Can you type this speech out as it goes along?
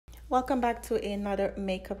Welcome back to another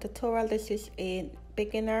makeup tutorial. This is a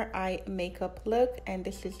beginner eye makeup look and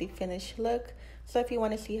this is the finished look. So if you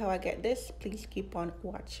want to see how I get this, please keep on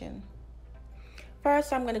watching.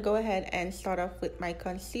 First, I'm going to go ahead and start off with my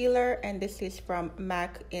concealer, and this is from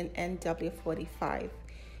MAC in NW45.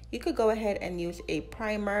 You could go ahead and use a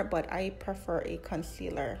primer, but I prefer a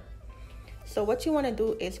concealer. So what you want to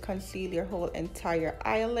do is conceal your whole entire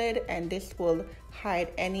eyelid, and this will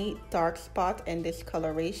hide any dark spot in this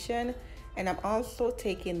coloration. And I'm also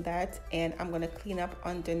taking that and I'm going to clean up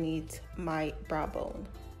underneath my brow bone.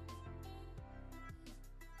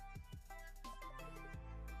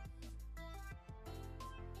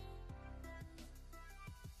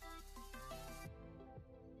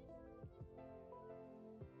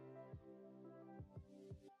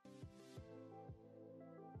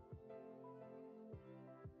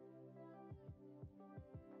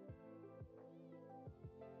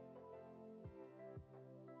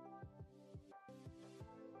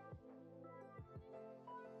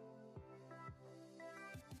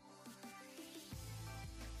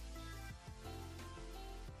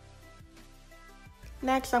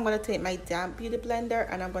 Next, I'm going to take my damp beauty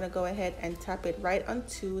blender and I'm going to go ahead and tap it right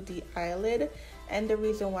onto the eyelid. And the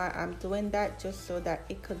reason why I'm doing that, just so that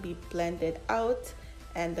it could be blended out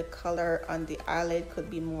and the color on the eyelid could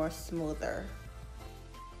be more smoother.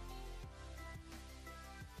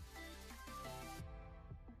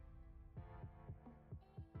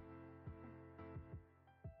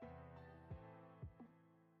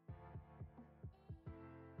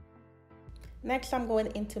 Next, I'm going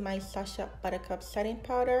into my Sacha Buttercup setting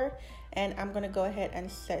powder, and I'm going to go ahead and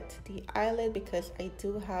set the eyelid because I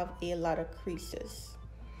do have a lot of creases.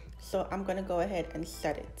 So I'm going to go ahead and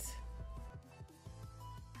set it.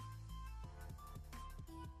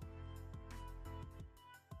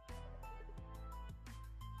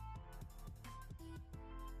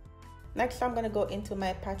 Next, I'm going to go into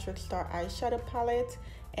my Patrickstarrr eyeshadow palette,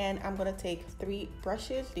 and I'm going to take 3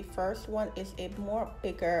 brushes. The first one is a more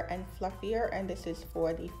bigger and fluffier, and this is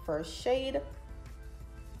for the first shade.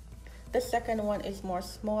 The second one is more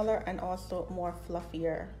smaller and also more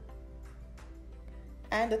fluffier.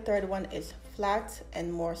 And the third one is flat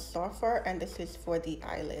and more softer, and this is for the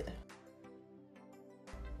eyelid.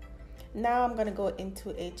 Now I'm going to go into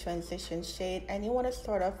a transition shade, and you want to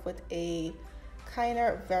start off with a kind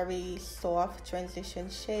of very soft transition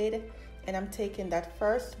shade, and I'm taking that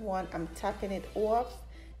first one, I'm tapping it off,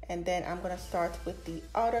 and then I'm going to start with the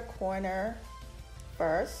outer corner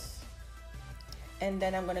first, and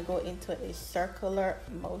then I'm going to go into a circular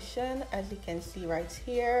motion, as you can see right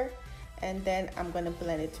here, and then I'm going to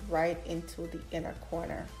blend it right into the inner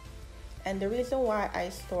corner. And the reason why I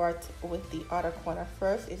start with the outer corner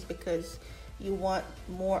first is because you want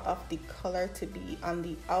more of the color to be on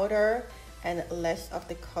the outer and less of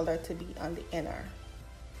the color to be on the inner.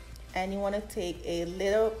 And you want to take a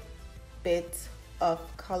little bit of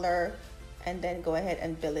color and then go ahead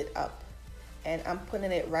and build it up. And I'm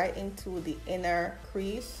putting it right into the inner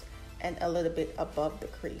crease and a little bit above the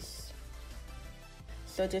crease.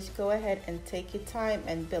 So just go ahead and take your time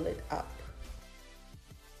and build it up.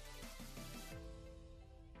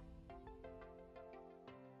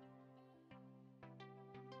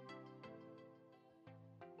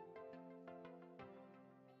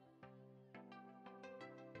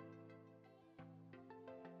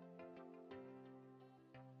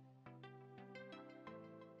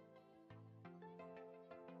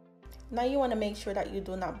 Now you want to make sure that you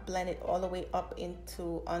do not blend it all the way up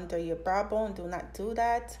into under your brow bone. Do not do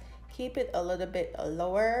that. Keep it a little bit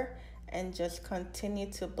lower and just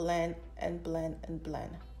continue to blend and blend and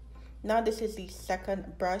blend. Now this is the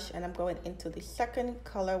second brush, and I'm going into the second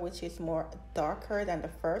color, which is more darker than the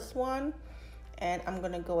first one. And I'm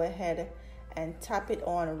going to go ahead and tap it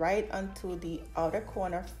on right onto the outer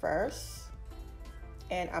corner first.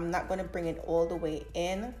 And I'm not going to bring it all the way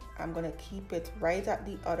in. I'm going to keep it right at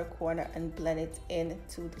the outer corner and blend it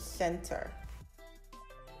into the center.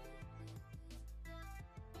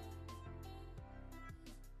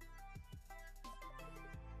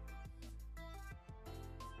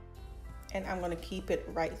 And I'm going to keep it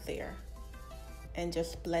right there and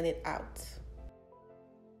just blend it out.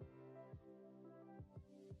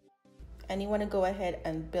 And you want to go ahead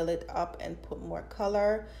and build it up and put more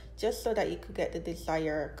color, just so that you could get the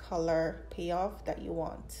desired color payoff that you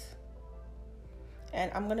want. And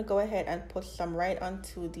I'm going to go ahead and put some right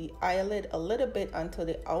onto the eyelid, a little bit onto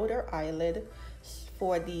the outer eyelid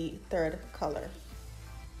for the third color.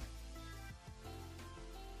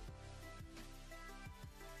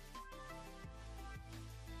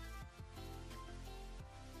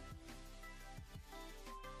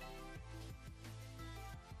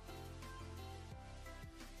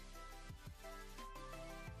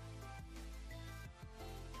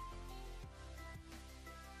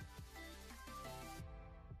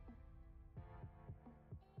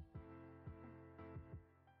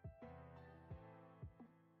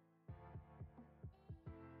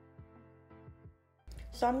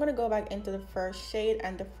 So I'm going to go back into the first shade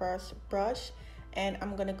and the first brush, and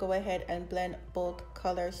I'm going to go ahead and blend both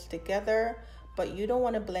colors together. But you don't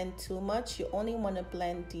want to blend too much. You only want to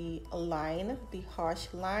blend the line, the harsh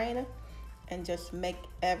line, and just make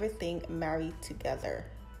everything marry together.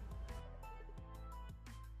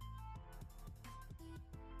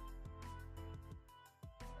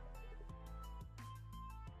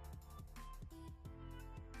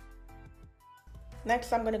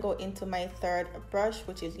 Next, I'm going to go into my third brush,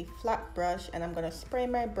 which is a flat brush, and I'm going to spray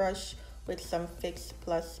my brush with some Fix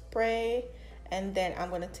Plus spray. And then I'm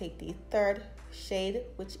going to take the third shade,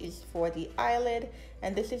 which is for the eyelid,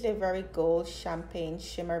 and this is a very gold champagne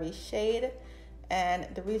shimmery shade. And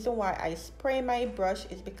the reason why I spray my brush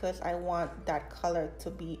is because I want that color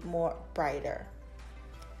to be more brighter.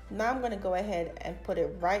 Now I'm going to go ahead and put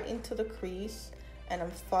it right into the crease, and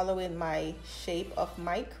I'm following my shape of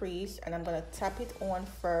my crease, and I'm going to tap it on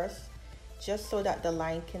first just so that the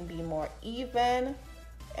line can be more even,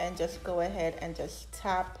 and just go ahead and just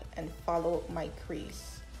tap and follow my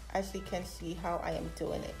crease, as you can see how I am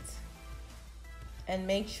doing it. And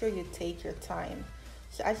make sure you take your time.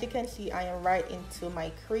 So as you can see, I am right into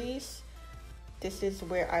my crease. This is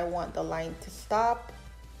where I want the line to stop,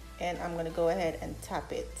 and I'm going to go ahead and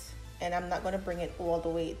tap it. And I'm not going to bring it all the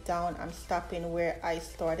way down. I'm stopping where I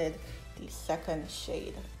started the second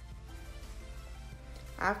shade.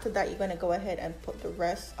 After that, you're going to go ahead and put the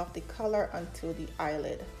rest of the color onto the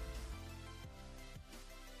eyelid.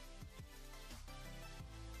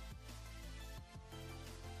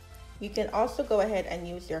 You can also go ahead and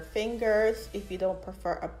use your fingers. If you don't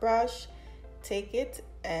prefer a brush, take it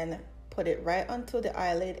and put it right onto the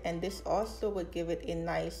eyelid, and this also would give it a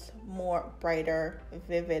nice, more brighter,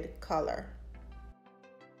 vivid color.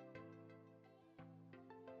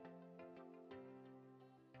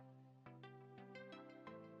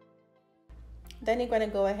 Then you're going to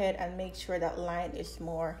go ahead and make sure that line is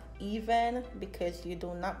more even, because you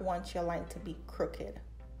do not want your line to be crooked.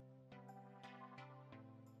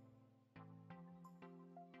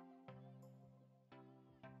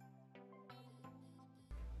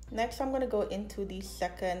 Next, I'm going to go into the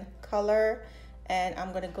second color, and I'm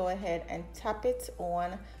going to go ahead and tap it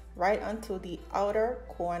on right onto the outer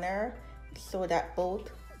corner so that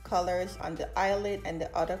both colors on the eyelid and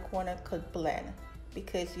the outer corner could blend,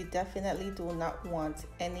 because you definitely do not want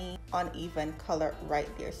any uneven color right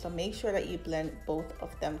there. So make sure that you blend both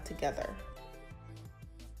of them together.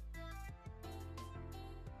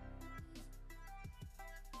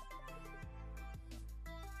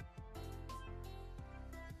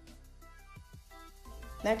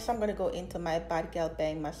 Next, I'm going to go into my Bad Girl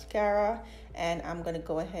Bang mascara, and I'm going to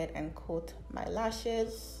go ahead and coat my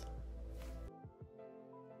lashes.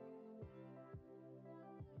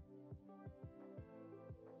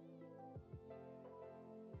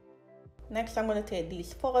 Next, I'm going to take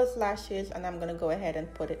these false lashes, and I'm going to go ahead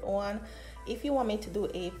and put it on. If you want me to do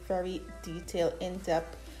a very detailed,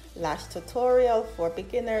 in-depth lash tutorial for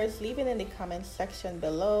beginners, leave it in the comment section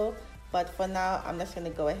below. But for now, I'm just going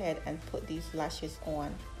to go ahead and put these lashes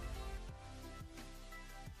on.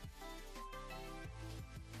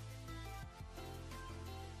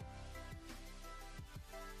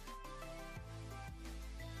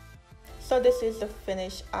 So this is the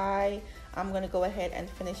finished eye. I'm going to go ahead and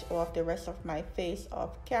finish off the rest of my face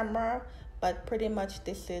off camera, but pretty much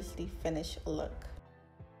this is the finished look.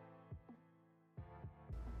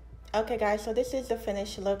 Okay guys, so this is the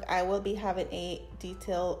finished look. I will be having a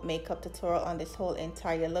detailed makeup tutorial on this whole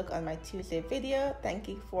entire look on my Tuesday video. Thank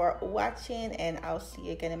you for watching, and I'll see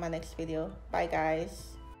you again in my next video. Bye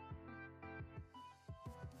guys.